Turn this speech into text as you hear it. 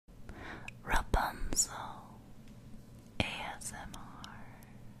ASMR.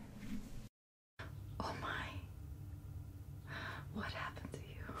 Oh my. What happened to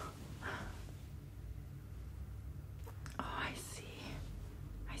you? Oh, I see.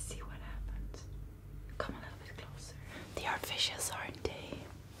 I see what happened. Come a little bit closer. They are vicious, aren't they?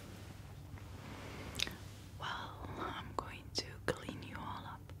 Well, I'm going to clean you all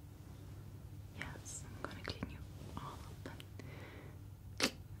up. Yes, I'm going to clean you all up.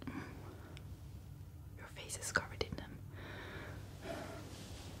 Your face is covered in them.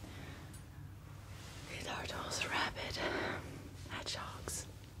 It are those rabid hedgehogs.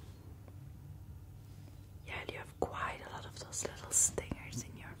 Yeah, you have quite a lot of those little stingers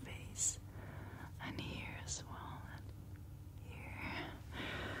in your face. And here as well, and here.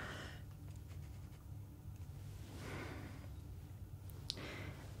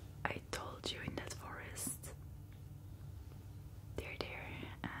 I told you in that forest. They're there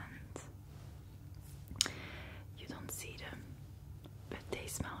and you don't see them, but they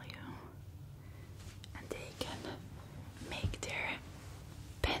smell you. And they can make their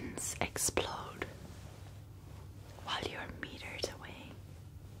pens explode while you're meters away.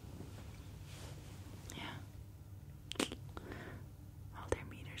 Yeah. While they're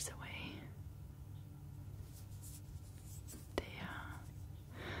meters away.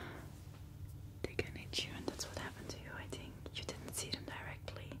 They can hit you, and that's what happened to you. I think you didn't see them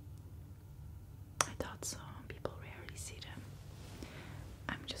directly. I thought so. People rarely see them.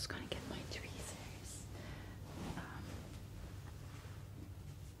 I'm just gonna get my tweezers.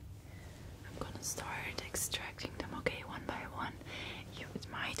 I'm gonna start extracting them, okay, one by one. It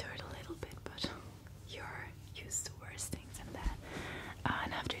might hurt a little bit, but you're used to worse things than that.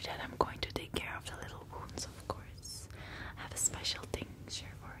 And after that, I'm going to take care of the little wounds, of course. I have a special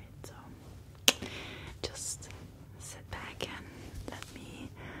tincture for it, so just sit back and let me.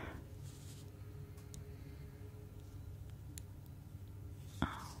 Oh.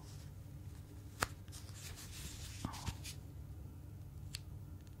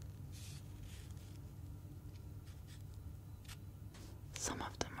 Some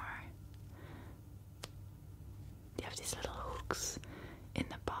of them are. They have these little hooks in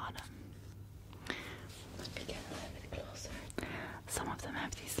the bottom. Let me get a little bit closer. Some of them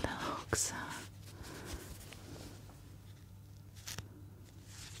have these little hooks.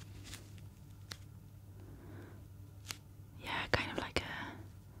 Yeah, kind of like a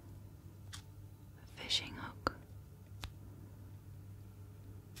fishing hook.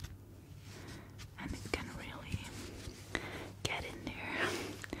 And it can really get in there.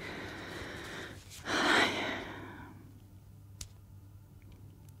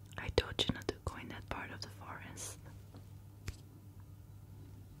 I told you not to go in that part of the forest.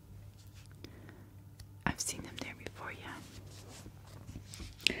 I've seen them there before, yeah.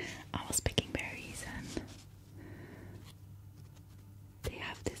 I was picking berries and they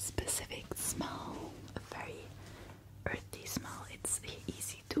have this specific smell, a very earthy smell. It's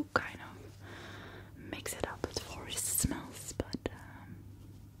easy to kind of mix it up with forest smells, but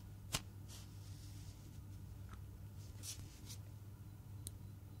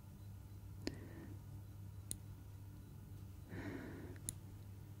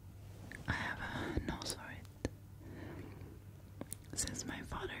I have a nose for it since my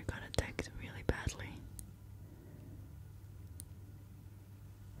father got attacked really badly.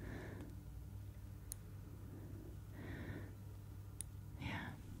 Yeah,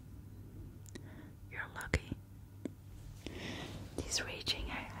 you're lucky. These raging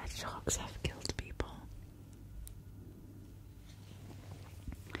hedgehogs have killed people.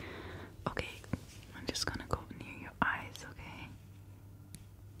 Okay, I'm just gonna go near your eyes, okay?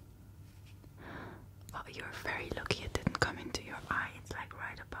 Well, you're very lucky it didn't come into your eye. It's like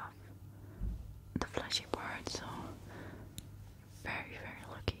right above the fleshy part, so very, very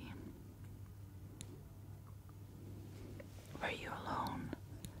lucky. Were you alone?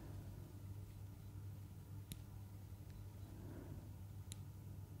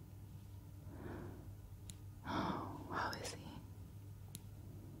 Oh, how is he?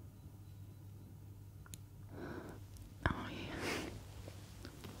 Oh, yeah.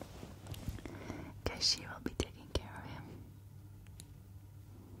 Okay, she will be taking care of him.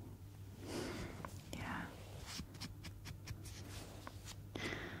 Yeah.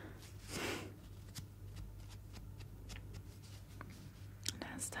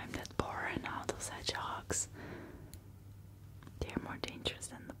 Last time that boar and all those hedgehogs, they're more dangerous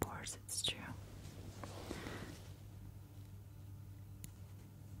than the boars, it's true.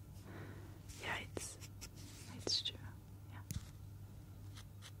 Yeah, it's true. Yeah.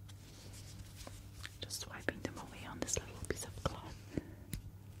 Just wiping them away on this little piece of cloth.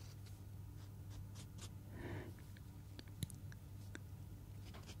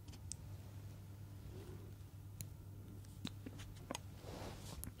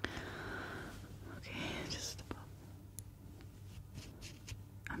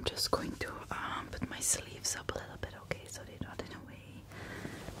 just going to put my sleeves up a little bit, okay, so they're not in a way.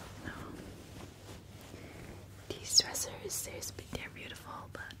 No. These dressers, they're beautiful,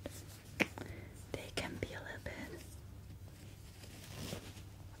 but they can be a little bit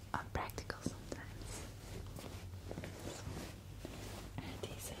unpractical sometimes. And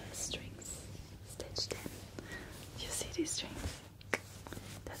these strings stitched in. You see these strings?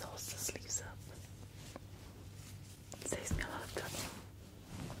 That holds the sleeves up. It saves me a lot of trouble.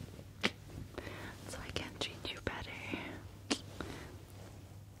 So I can treat you better.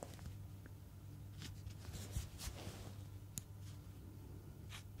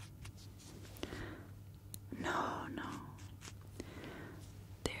 No.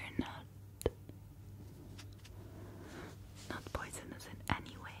 They're not poisonous in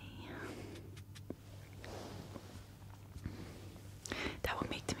any way. That would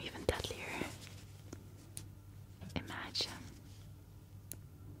make them even deadlier. Imagine.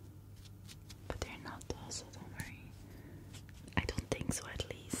 But they're not though, so don't worry. I don't think so, at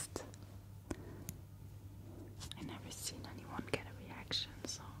least. I never seen anyone get a reaction,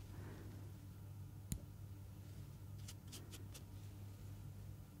 so.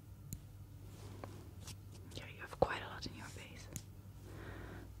 Yeah, you have quite a lot in your face.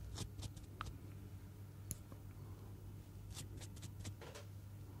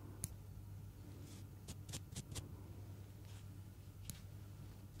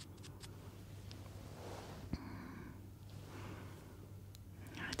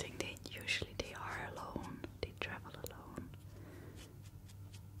 I think they are alone. They travel alone.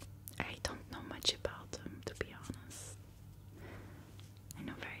 I don't know much about them, to be honest. I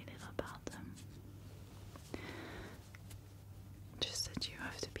know very little about them. Just that you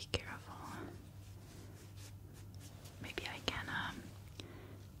have to be careful. Maybe I can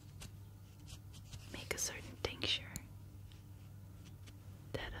make a certain tincture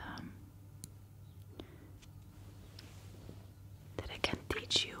that I can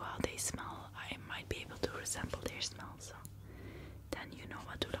teach you how they smell. I might be able to resemble their smell, so then you know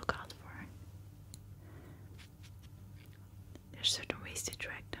what to look out for. There's certain ways to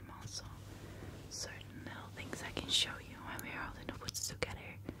track them also. Certain little things I can show you when we're out in the woods together.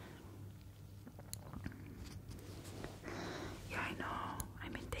 Yeah, I know.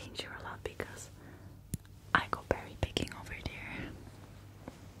 I'm in danger a lot because I go berry picking over there.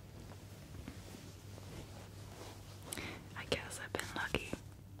 I guess I've been lucky.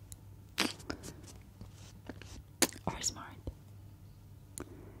 Or smart.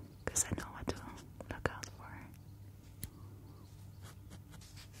 Because I know what to look out for.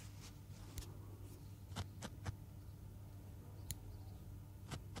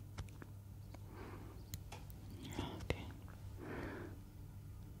 Okay.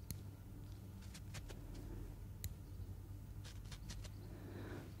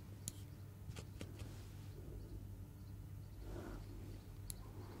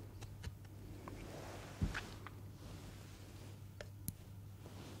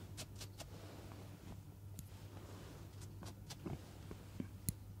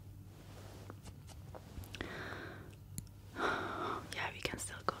 Yeah, we can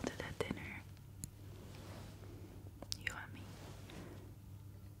still go to that dinner. You and me.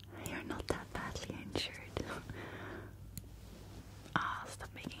 You're not that badly injured. Stop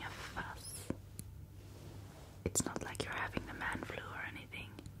making a fuss. It's not like you're having the man flu or anything.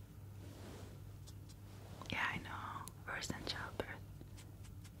 Yeah, I know. Worse than childbirth.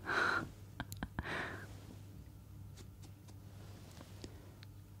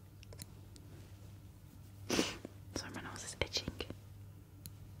 Sorry, my nose is itching.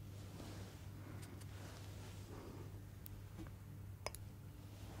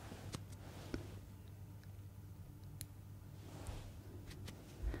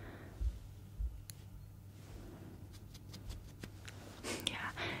 Yeah,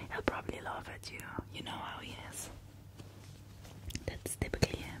 he'll probably laugh at you. You know how he is. That's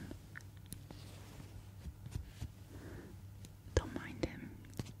typically him. Don't mind him.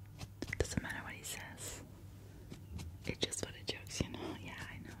 Doesn't matter what he says. It's just for the jokes, you know. Yeah,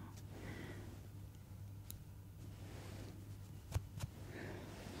 I know.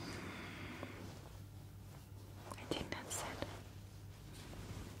 I think that's it.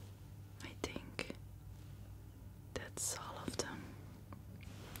 I think that's all of them.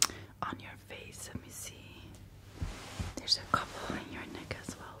 On your face, let me see. There's a couple in your neck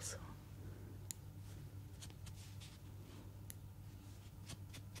as well, so.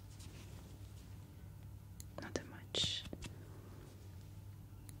 Not that much.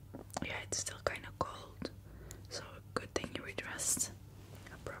 Yeah, it's still kind of cold, so good thing you were dressed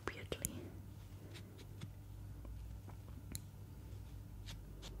appropriately.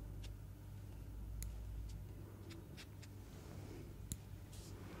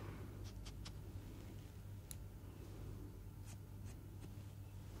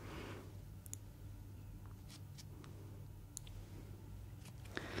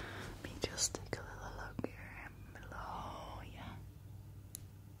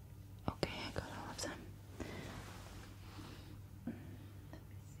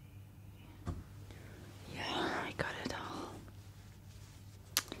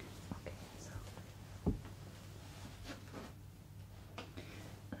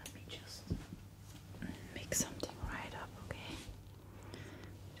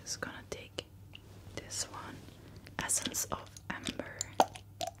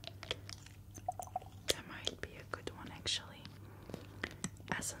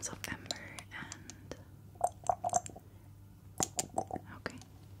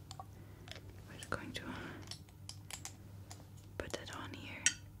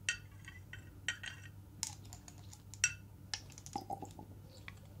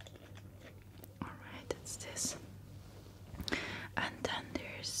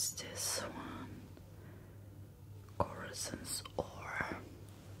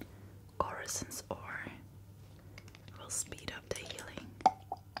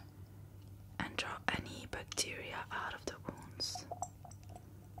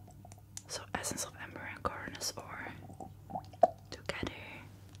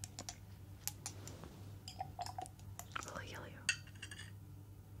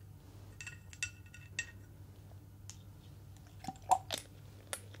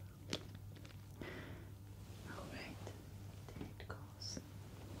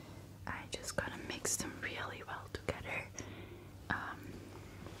 mix them really well together.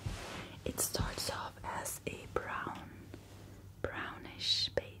 It starts off as a brownish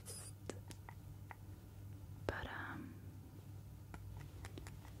paste, but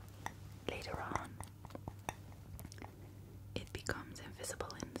later on it becomes invisible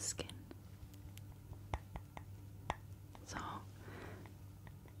in the skin. So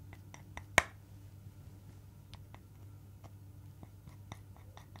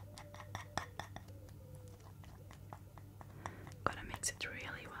gotta mix it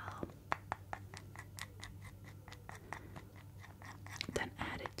really well. Then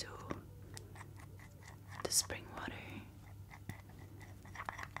add it to the spring water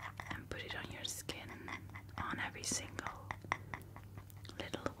and put it on your skin, on every single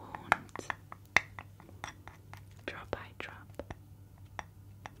little wound, drop by drop.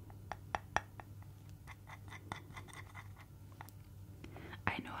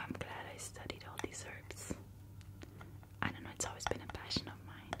 I know, I'm glad I studied all these herbs. I don't know, it's always been a passion of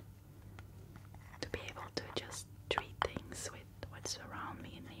mine to be able to just treat things with what's around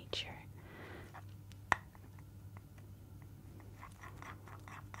me in nature.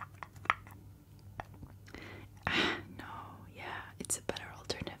 No, yeah, it's a better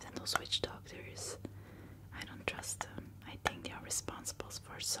alternative than those witch doctors. I don't trust them. I think they are responsible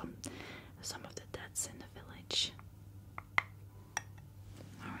for some of the deaths in the village.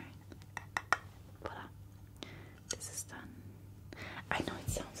 Alright, voila. This is done. I know it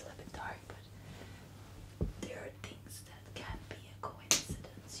sounds a little bit dark, but there are things that can't be a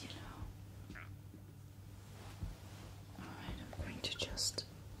coincidence, you know. Alright, I'm going to just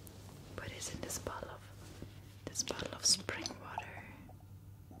put it in this bottle of spring water.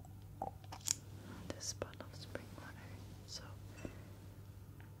 This bottle of spring water. So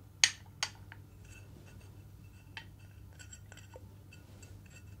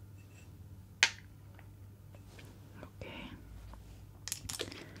okay.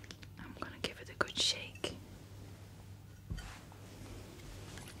 I'm gonna give it a good shake.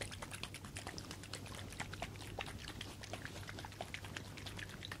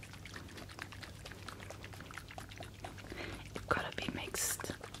 It gotta be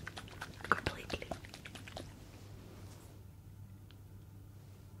mixed completely.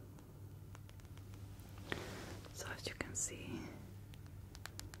 So as you can see,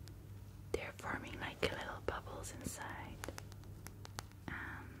 they're forming like little bubbles inside,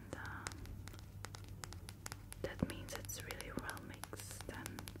 and that means it's really well mixed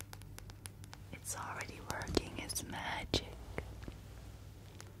and it's already working its magic.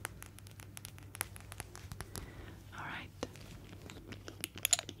 Alright.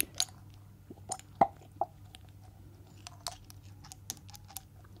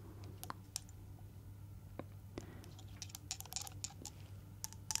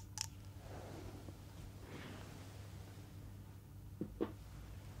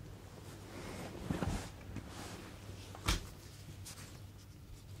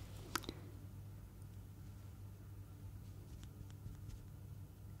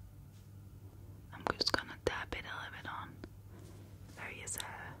 I'm just gonna tap it a little bit on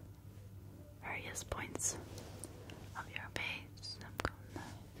various points of your face. I'm gonna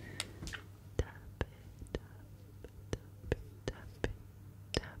tap it, tap it, tap it,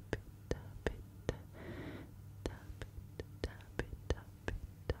 tap it, tap it, tap it, tap it, tap it,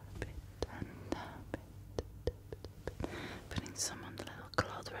 tap it, and tap it. Putting some on the little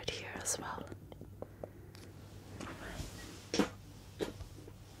cloth right here as well.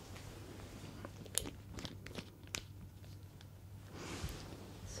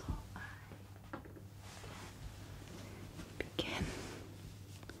 So I begin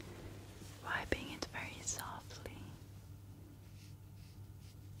wiping it very softly.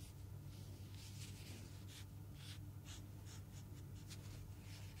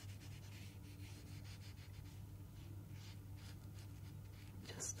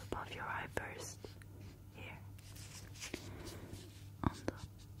 Just above your eye first, here, on the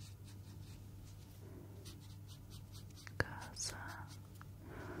casa.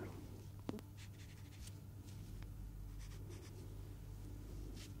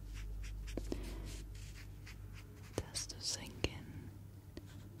 Just to sink in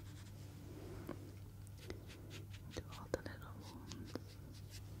to all the little wounds.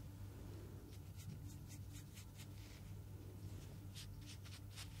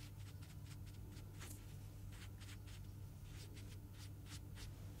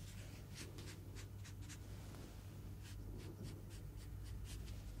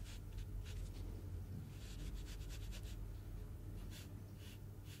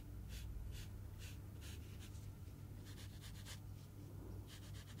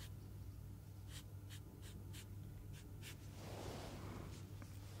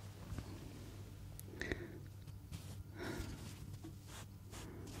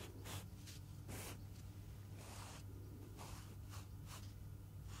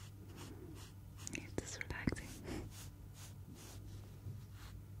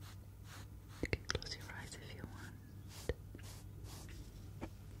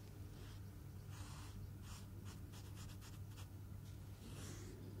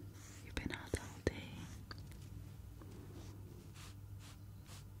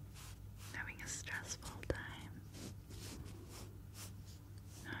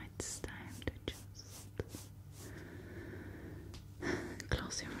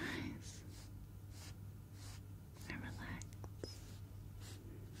 close your eyes and relax,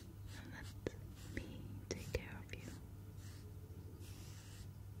 and let me take care of you.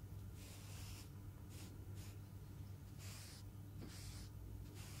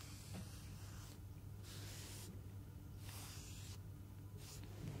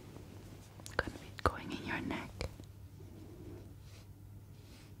 Gonna be going in your neck.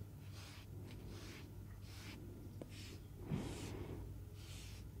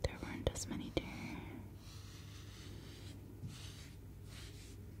 There weren't as many there.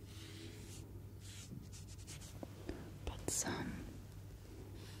 But some.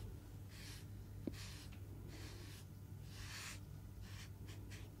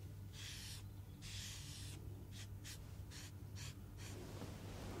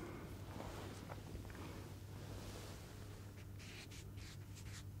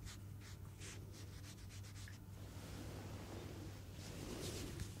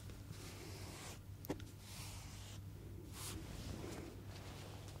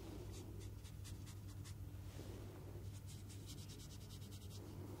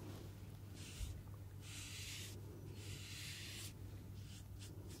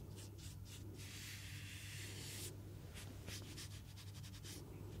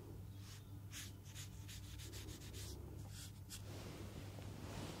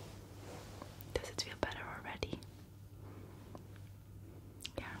 Does it feel better already?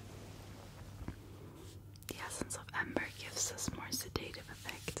 Yeah. The essence of amber gives us more sedative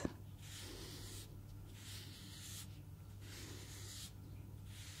effect.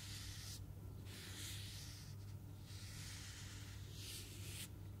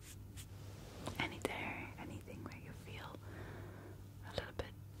 Anything where you feel a little bit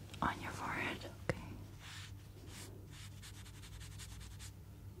on your forehead, okay?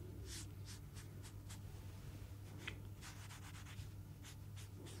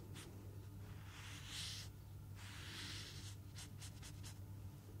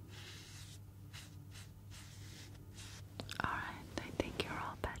 Alright, I think you're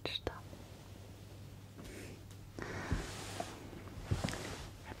all patched up.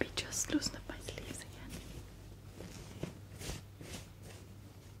 Let me just loosen up my sleeves again.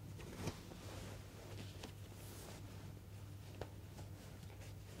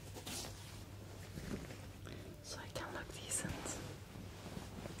 So I can look decent.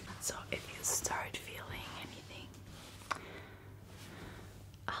 So if you start feeling